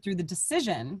figured through the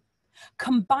decision,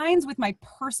 combines with my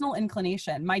personal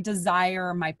inclination, my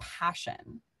desire, my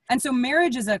passion. And so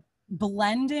marriage is a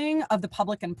blending of the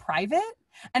public and private,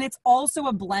 and it's also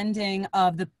a blending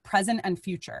of the present and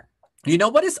future. You know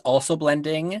what is also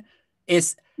blending?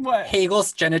 Is What?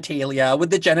 Hegel's genitalia with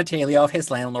the genitalia of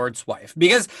his landlord's wife,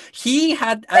 because he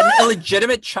had an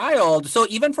illegitimate child. So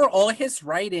even for all his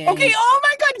writing. Okay, oh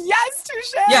my God, yes,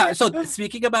 touche. Yeah, so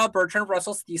speaking about Bertrand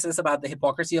Russell's thesis about the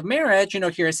hypocrisy of marriage,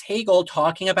 here's Hegel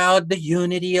talking about the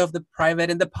unity of the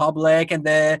private and the public and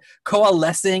the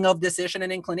coalescing of decision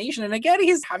and inclination. And again,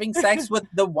 he's having sex with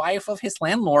the wife of his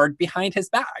landlord behind his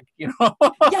back,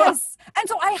 Yes. And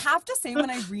so I have to say, when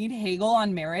I read Hegel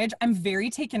on marriage, I'm very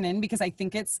taken in because I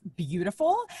think it's that's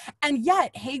beautiful. And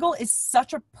yet Hegel is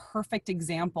such a perfect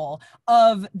example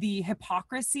of the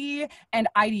hypocrisy and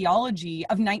ideology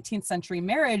of 19th century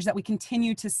marriage that we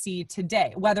continue to see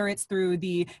today, whether it's through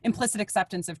the implicit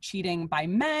acceptance of cheating by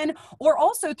men, or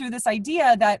also through this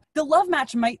idea that the love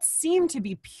match might seem to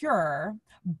be pure,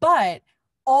 but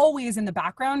always in the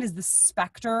background is the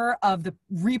specter of the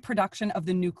reproduction of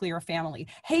the nuclear family.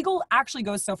 Hegel actually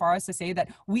goes so far as to say that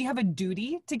we have a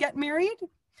duty to get married.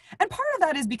 And part of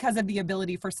that is because of the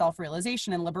ability for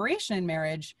self-realization and liberation in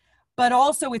marriage, but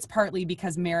also it's partly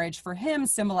because marriage for him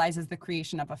symbolizes the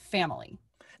creation of a family.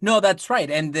 No, that's right.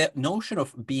 And the notion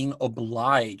of being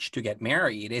obliged to get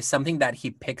married is something that he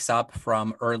picks up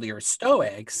from earlier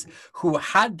Stoics, who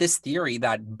had this theory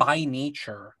that by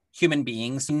nature, human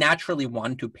beings naturally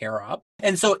want to pair up.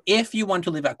 And so if you want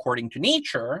to live according to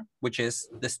nature, which is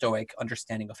the Stoic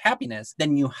understanding of happiness,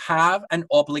 then you have an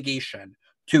obligation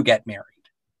to get married.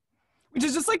 Which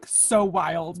is just like so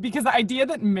wild, because the idea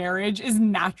that marriage is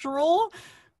natural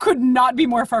could not be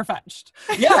more far-fetched.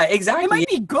 Yeah, exactly. It might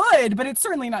be good, but it's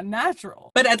certainly not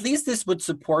natural. But at least this would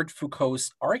support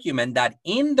Foucault's argument that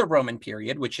in the Roman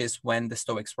period, which is when the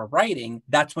Stoics were writing,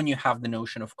 that's when you have the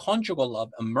notion of conjugal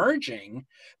love emerging,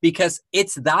 because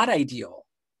it's that ideal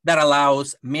that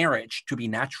allows marriage to be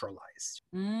naturalized.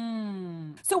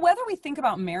 So whether we think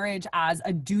about marriage as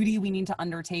a duty we need to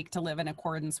undertake to live in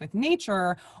accordance with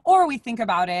nature, or we think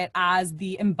about it as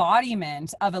the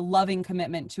embodiment of a loving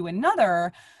commitment to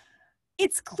another,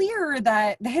 it's clear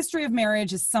that the history of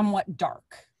marriage is somewhat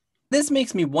dark. This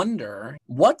makes me wonder,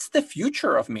 what's the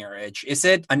future of marriage? Is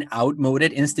it an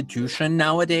outmoded institution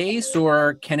nowadays,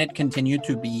 or can it continue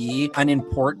to be an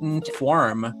important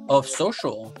form of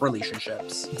social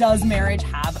relationships? Does marriage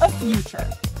have a future?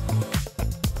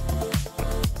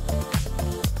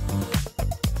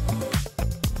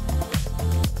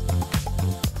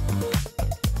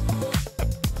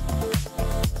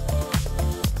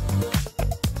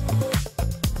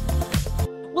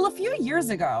 Years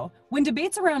ago, when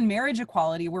debates around marriage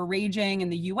equality were raging in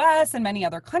the US and many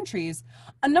other countries,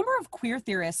 a number of queer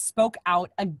theorists spoke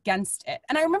out against it.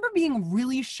 And I remember being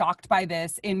really shocked by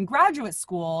this in graduate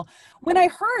school when I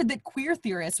heard that queer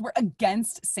theorists were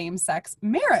against same-sex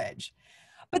marriage.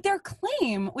 But their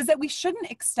claim was that we shouldn't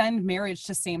extend marriage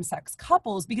to same-sex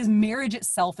couples because marriage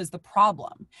itself is the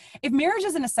problem. If marriage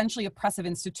is an essentially oppressive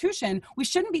institution, we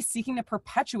shouldn't be seeking to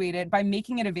perpetuate it by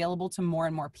making it available to more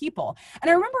and more people.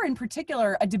 And I remember in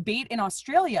particular a debate in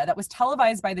Australia that was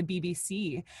televised by the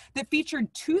BBC that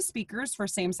featured 2 speakers for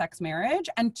same-sex marriage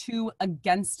and 2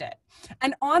 against it.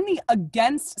 And on the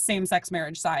against same-sex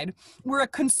marriage side were a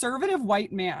conservative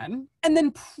white man and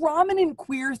then prominent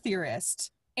queer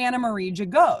theorist Anna Marie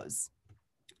Jagos.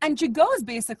 And Jagos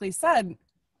basically said,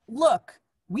 look,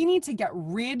 we need to get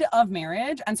rid of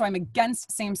marriage. And so I'm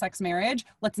against same-sex marriage.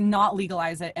 Let's not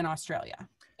legalize it in Australia.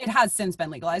 It has since been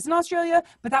legalized in Australia,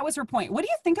 but that was her point. What do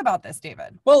you think about this,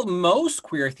 David? Well, most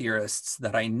queer theorists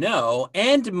that I know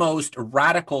and most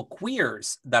radical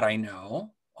queers that I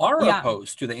know are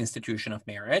opposed to the institution of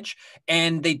marriage,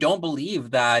 and they don't believe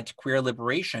that queer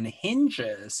liberation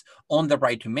hinges on the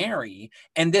right to marry.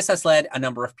 And this has led a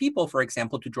number of people, for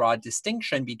example, to draw a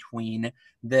distinction between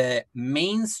the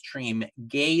mainstream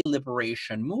gay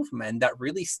liberation movement that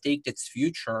really staked its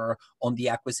future on the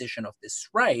acquisition of this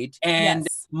right, and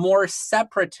more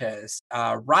separatist,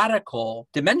 radical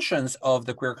dimensions of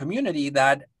the queer community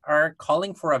that are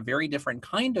calling for a very different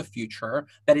kind of future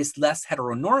that is less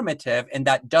heteronormative and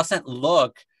that doesn't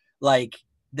look like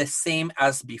the same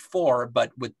as before,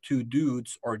 but with 2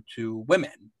 dudes or 2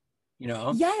 women. You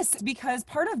know? Yes, because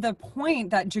part of the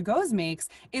point that Jagos makes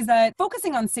is that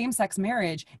focusing on same-sex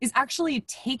marriage is actually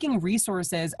taking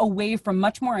resources away from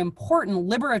much more important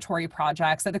liberatory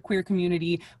projects that the queer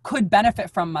community could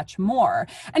benefit from much more.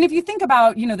 And if you think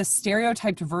about, you know, the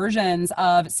stereotyped versions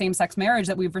of same-sex marriage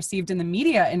that we've received in the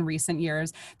media in recent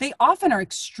years, they often are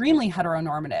extremely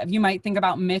heteronormative. You might think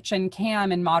about Mitch and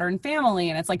Cam in Modern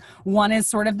Family, and it's like one is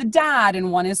sort of the dad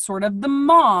and one is sort of the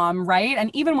mom, right?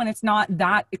 And even when it's not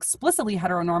that explicitly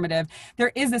heteronormative,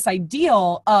 there is this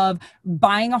ideal of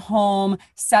buying a home,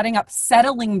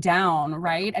 settling down,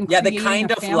 right? And the kind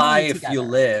of life together. You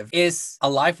live is a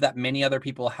life that many other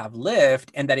people have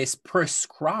lived and that is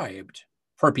prescribed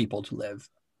for people to live.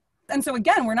 And so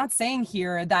again, we're not saying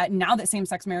here that now that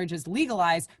same-sex marriage is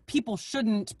legalized, people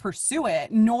shouldn't pursue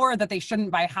it, nor that they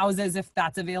shouldn't buy houses if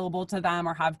that's available to them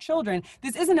or have children.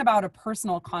 This isn't about a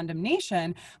personal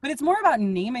condemnation, but it's more about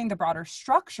naming the broader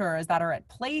structures that are at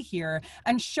play here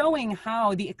and showing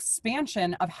how the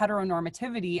expansion of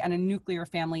heteronormativity and a nuclear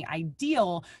family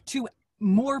ideal to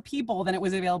more people than it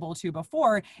was available to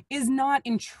before is not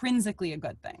intrinsically a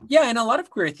good thing. Yeah, and a lot of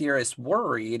queer theorists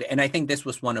worried, and I think this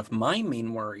was one of my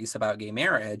main worries about gay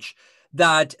marriage,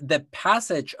 that the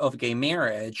passage of gay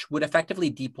marriage would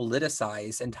effectively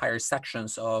depoliticize entire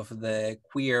sections of the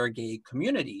queer gay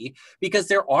community, because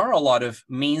there are a lot of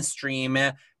mainstream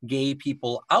gay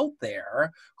people out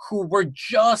there who were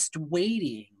just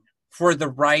waiting for the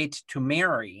right to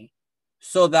marry,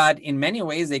 so that in many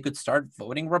ways they could start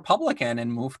voting Republican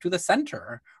and move to the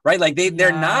center, right? Like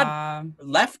they're not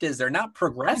leftists, they're not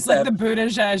progressive. It's like the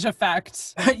Buttigieg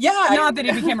effect. Yeah. Not that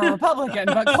he became a Republican,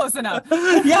 but close enough.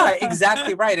 Yeah,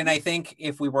 exactly right. And I think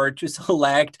if we were to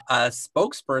select a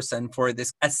spokesperson for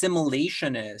this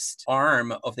assimilationist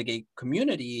arm of the gay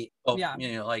community,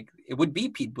 like it would be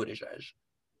Pete Buttigieg.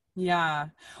 Yeah.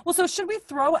 Well, so should we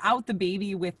throw out the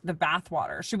baby with the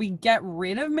bathwater? Should we get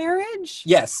rid of marriage?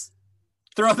 Yes.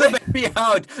 Throw the baby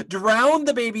out. Drown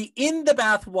the baby in the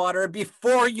bathwater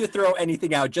before you throw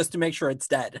anything out, just to make sure it's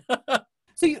dead.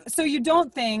 So you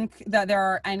don't think that there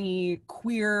are any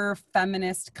queer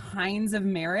feminist kinds of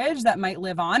marriage that might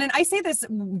live on? And I say this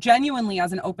genuinely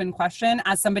as an open question,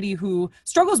 as somebody who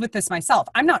struggles with this myself.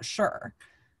 I'm not sure.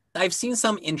 I've seen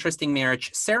some interesting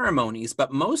marriage ceremonies,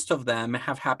 but most of them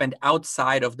have happened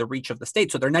outside of the reach of the state.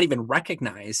 So they're not even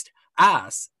recognized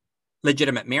as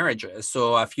legitimate marriages.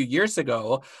 So a few years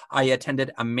ago, I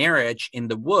attended a marriage in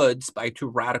the woods by two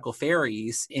radical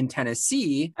fairies in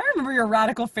Tennessee. I remember your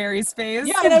radical fairies phase.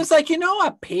 Yeah, and I was like,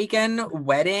 a pagan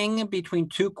wedding between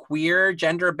two queer,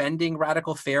 gender-bending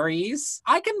radical fairies.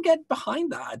 I can get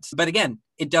behind that. But again,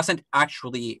 it doesn't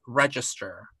actually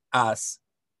register as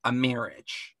a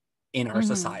marriage in our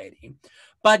society.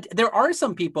 But there are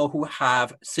some people who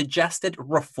have suggested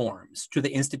reforms to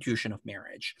the institution of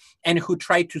marriage and who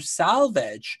try to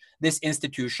salvage this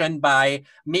institution by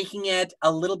making it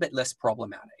a little bit less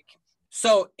problematic.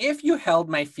 So if you held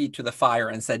my feet to the fire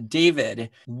and said, David,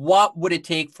 what would it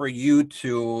take for you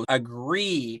to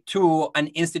agree to an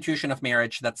institution of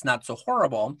marriage that's not so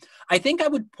horrible? I think I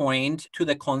would point to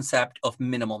the concept of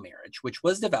minimal marriage, which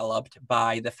was developed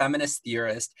by the feminist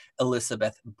theorist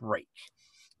Elizabeth Brake.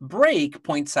 Brake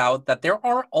points out that there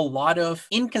are a lot of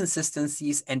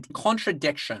inconsistencies and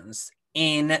contradictions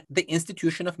in the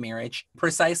institution of marriage,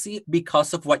 precisely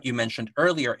because of what you mentioned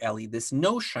earlier, Ellie, this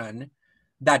notion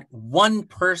that one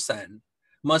person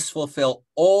must fulfill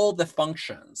all the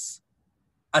functions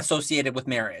associated with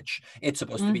marriage. It's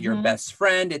supposed to be your best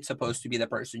friend. It's supposed to be the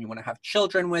person you want to have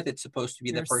children with. It's supposed to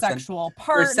be your the person, sexual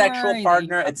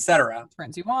partner, etc.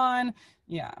 Turns you on.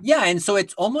 Yeah. Yeah. And so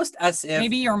it's almost as if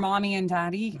maybe your mommy and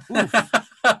daddy.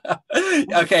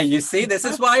 Okay, you see, this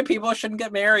is why people shouldn't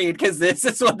get married, because this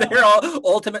is what they're all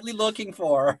ultimately looking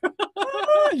for.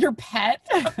 Your pet.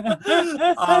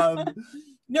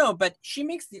 No, but she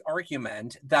makes the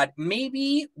argument that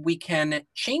maybe we can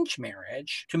change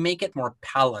marriage to make it more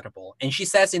palatable. And she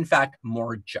says, in fact,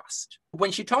 more just.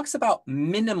 When she talks about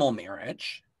minimal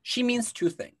marriage, she means two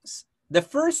things. The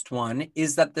first one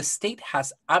is that the state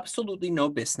has absolutely no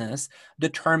business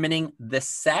determining the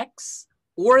sex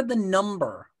or the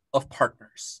number of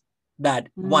partners that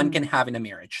one can have in a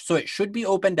marriage. So it should be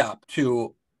opened up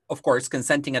to, of course,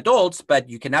 consenting adults, but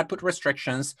you cannot put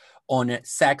restrictions on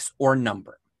sex or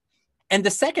number. And the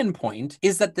second point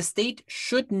is that the state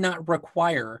should not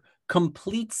require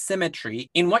complete symmetry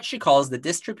in what she calls the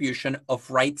distribution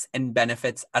of rights and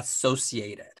benefits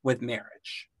associated with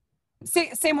marriage.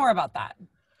 Say more about that.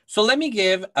 So let me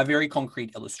give a very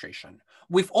concrete illustration.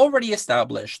 We've already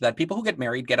established that people who get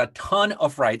married get a ton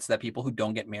of rights that people who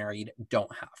don't get married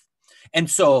don't have. And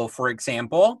so, for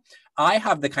example, I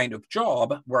have the kind of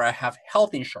job where I have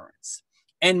health insurance,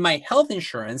 and my health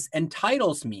insurance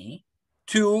entitles me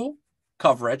to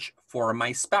coverage for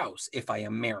my spouse if I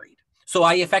am married. So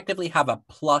I effectively have a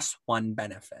 +1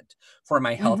 benefit for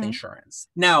my health insurance.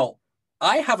 Now,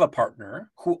 I have a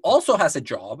partner who also has a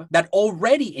job that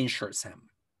already insures him,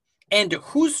 and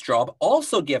whose job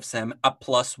also gives him a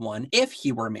 +1 if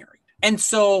he were married. And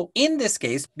so in this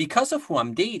case, because of who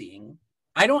I'm dating,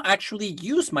 I don't actually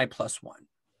use my +1.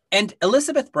 And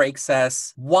Elizabeth Brake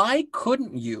says, why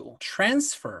couldn't you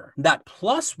transfer that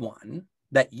 +1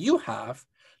 that you have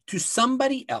to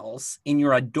somebody else in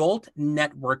your adult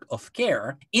network of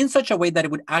care in such a way that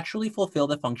it would actually fulfill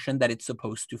the function that it's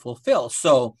supposed to fulfill?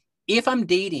 So if I'm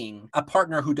dating a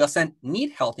partner who doesn't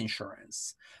need health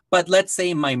insurance, but let's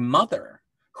say my mother,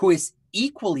 who is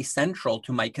equally central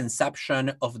to my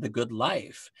conception of the good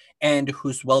life and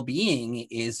whose well-being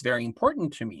is very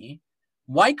important to me,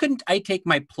 why couldn't I take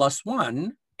my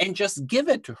 +1 and just give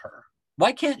it to her?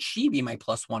 Why can't she be my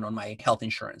 +1 on my health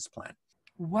insurance plan?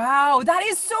 Wow, that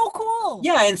is so cool.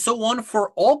 Yeah, and so on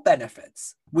for all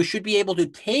benefits. We should be able to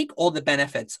take all the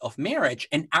benefits of marriage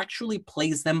and actually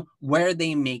place them where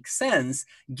they make sense,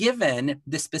 given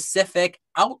the specific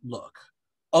outlook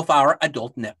of our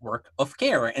adult network of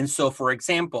care. And so, for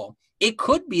example, it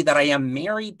could be that I am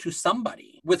married to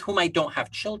somebody with whom I don't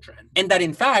have children, and that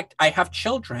in fact, I have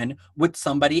children with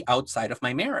somebody outside of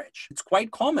my marriage. It's quite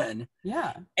common.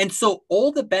 Yeah. And so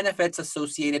all the benefits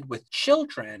associated with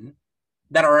children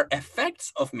that are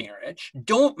effects of marriage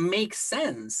don't make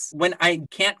sense when I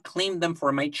can't claim them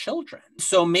for my children.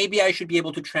 So maybe I should be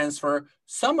able to transfer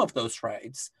some of those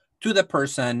rights to the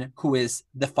person who is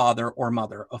the father or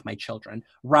mother of my children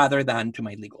rather than to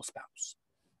my legal spouse.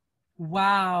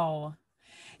 Wow.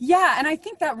 Yeah, and I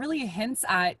think that really hints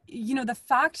at, the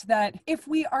fact that if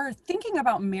we are thinking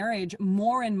about marriage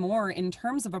more and more in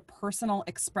terms of a personal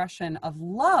expression of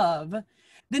love,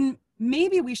 then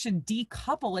maybe we should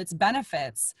decouple its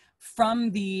benefits from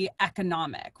the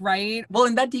economic, right? Well,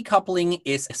 and that decoupling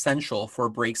is essential for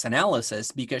Brake's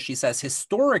analysis because she says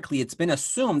historically it's been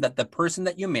assumed that the person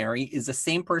that you marry is the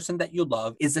same person that you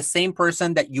love, is the same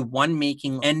person that you want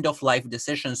making end-of-life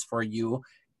decisions for you,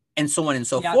 and so on and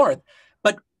so forth.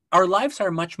 But our lives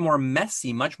are much more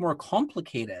messy, much more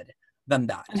complicated than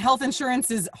that. And health insurance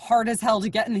is hard as hell to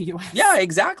get in the US. Yeah,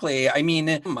 exactly. I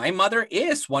mean, my mother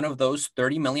is one of those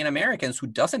 30 million Americans who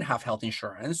doesn't have health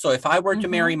insurance. So if I were to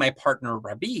marry my partner,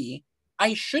 Rabi,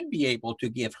 I should be able to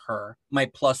give her my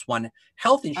 +1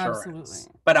 health insurance,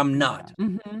 but I'm not. Yeah.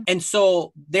 Mm-hmm. And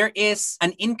so there is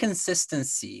an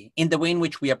inconsistency in the way in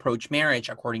which we approach marriage,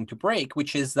 according to Brake,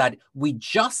 which is that we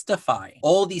justify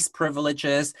all these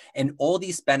privileges and all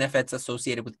these benefits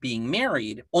associated with being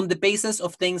married on the basis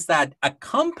of things that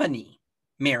accompany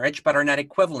marriage but are not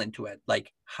equivalent to it,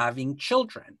 like having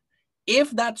children. If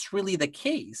that's really the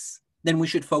case, then we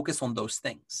should focus on those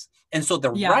things. And so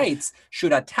the rights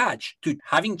should attach to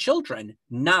having children,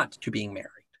 not to being married.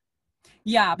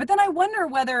 Yeah, but then I wonder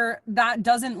whether that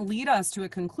doesn't lead us to a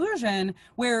conclusion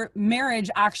where marriage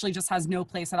actually just has no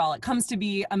place at all. It comes to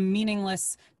be a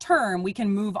meaningless term. We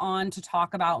can move on to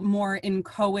talk about more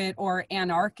inchoate or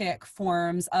anarchic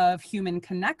forms of human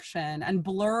connection and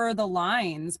blur the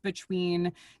lines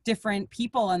between different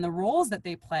people and the roles that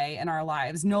they play in our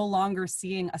lives, no longer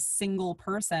seeing a single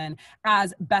person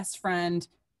as best friend,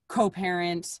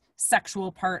 co-parent,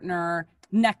 sexual partner,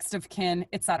 next of kin,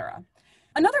 etc.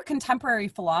 Another contemporary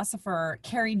philosopher,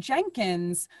 Carrie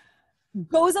Jenkins,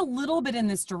 goes a little bit in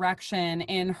this direction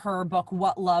in her book,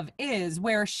 What Love Is,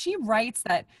 where she writes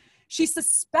that she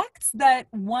suspects that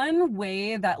one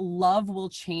way that love will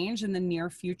change in the near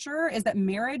future is that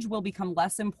marriage will become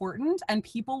less important and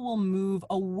people will move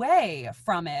away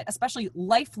from it, especially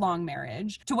lifelong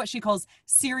marriage, to what she calls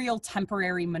serial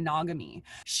temporary monogamy.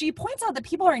 She points out that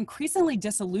people are increasingly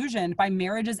disillusioned by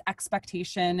marriage's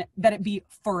expectation that it be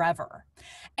forever.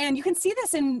 And you can see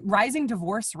this in rising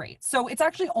divorce rates. So it's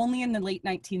actually only in the late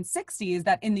 1960s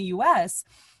that in the US,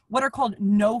 what are called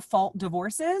no-fault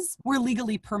divorces were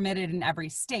legally permitted in every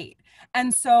state.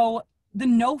 And so the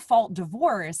no-fault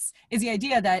divorce is the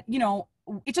idea that,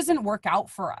 it just didn't work out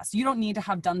for us. You don't need to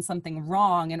have done something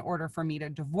wrong in order for me to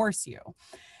divorce you.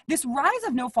 This rise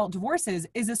of no-fault divorces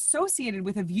is associated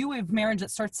with a view of marriage that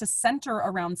starts to center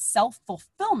around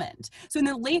self-fulfillment. So in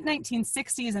the late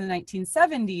 1960s and the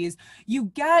 1970s, you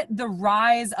get the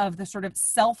rise of the sort of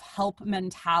self-help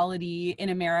mentality in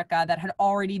America that had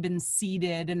already been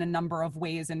seeded in a number of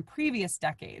ways in previous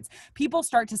decades. People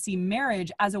start to see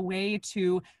marriage as a way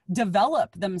to develop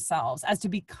themselves, as to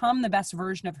become the best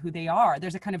version of who they are.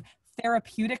 There's a kind of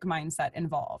therapeutic mindset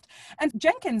involved. And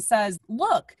Jenkins says,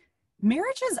 look,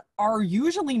 marriages are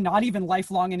usually not even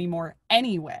lifelong anymore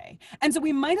anyway. And so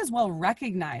we might as well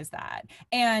recognize that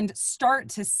and start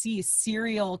to see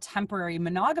serial temporary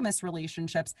monogamous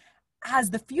relationships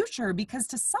as the future, because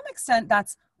to some extent,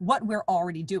 that's what we're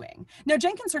already doing. Now,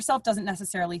 Jenkins herself doesn't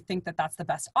necessarily think that that's the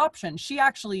best option. She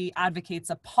actually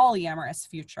advocates a polyamorous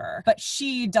future, but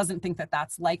she doesn't think that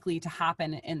that's likely to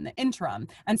happen in the interim.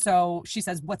 And so she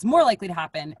says what's more likely to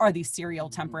happen are these serial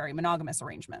temporary monogamous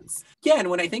arrangements. Yeah, and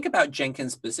when I think about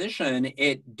Jenkins' position,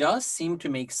 it does seem to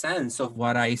make sense of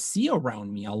what I see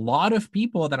around me. A lot of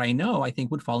people that I know, I think,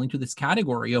 would fall into this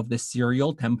category of the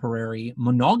serial temporary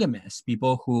monogamous,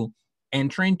 people who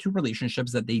enter into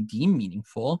relationships that they deem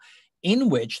meaningful, in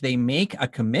which they make a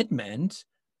commitment,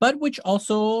 but which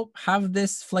also have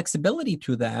this flexibility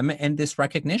to them and this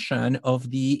recognition of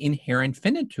the inherent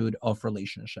finitude of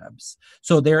relationships.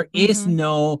 So there is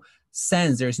no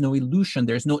sense, there's no illusion,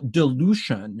 there's no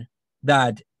delusion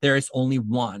that there is only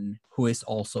one who is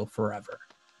also forever.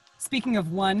 Speaking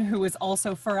of one who is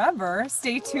also forever,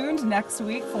 stay tuned next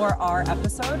week for our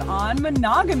episode on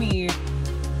monogamy.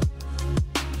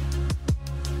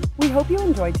 We hope you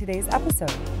enjoyed today's episode.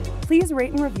 Please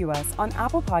rate and review us on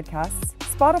Apple Podcasts,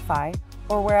 Spotify,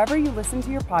 or wherever you listen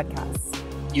to your podcasts.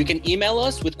 You can email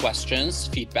us with questions,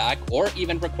 feedback, or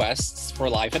even requests for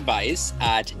life advice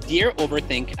at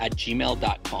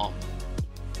dearoverthink@gmail.com.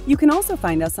 You can also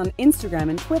find us on Instagram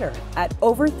and Twitter at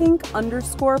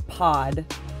overthink_pod.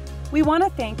 We want to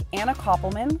thank Anna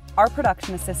Koppelman, our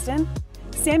production assistant,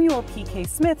 Samuel P.K.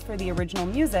 Smith for the original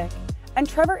music, and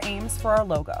Trevor Ames for our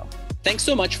logo. Thanks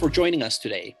so much for joining us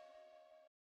today.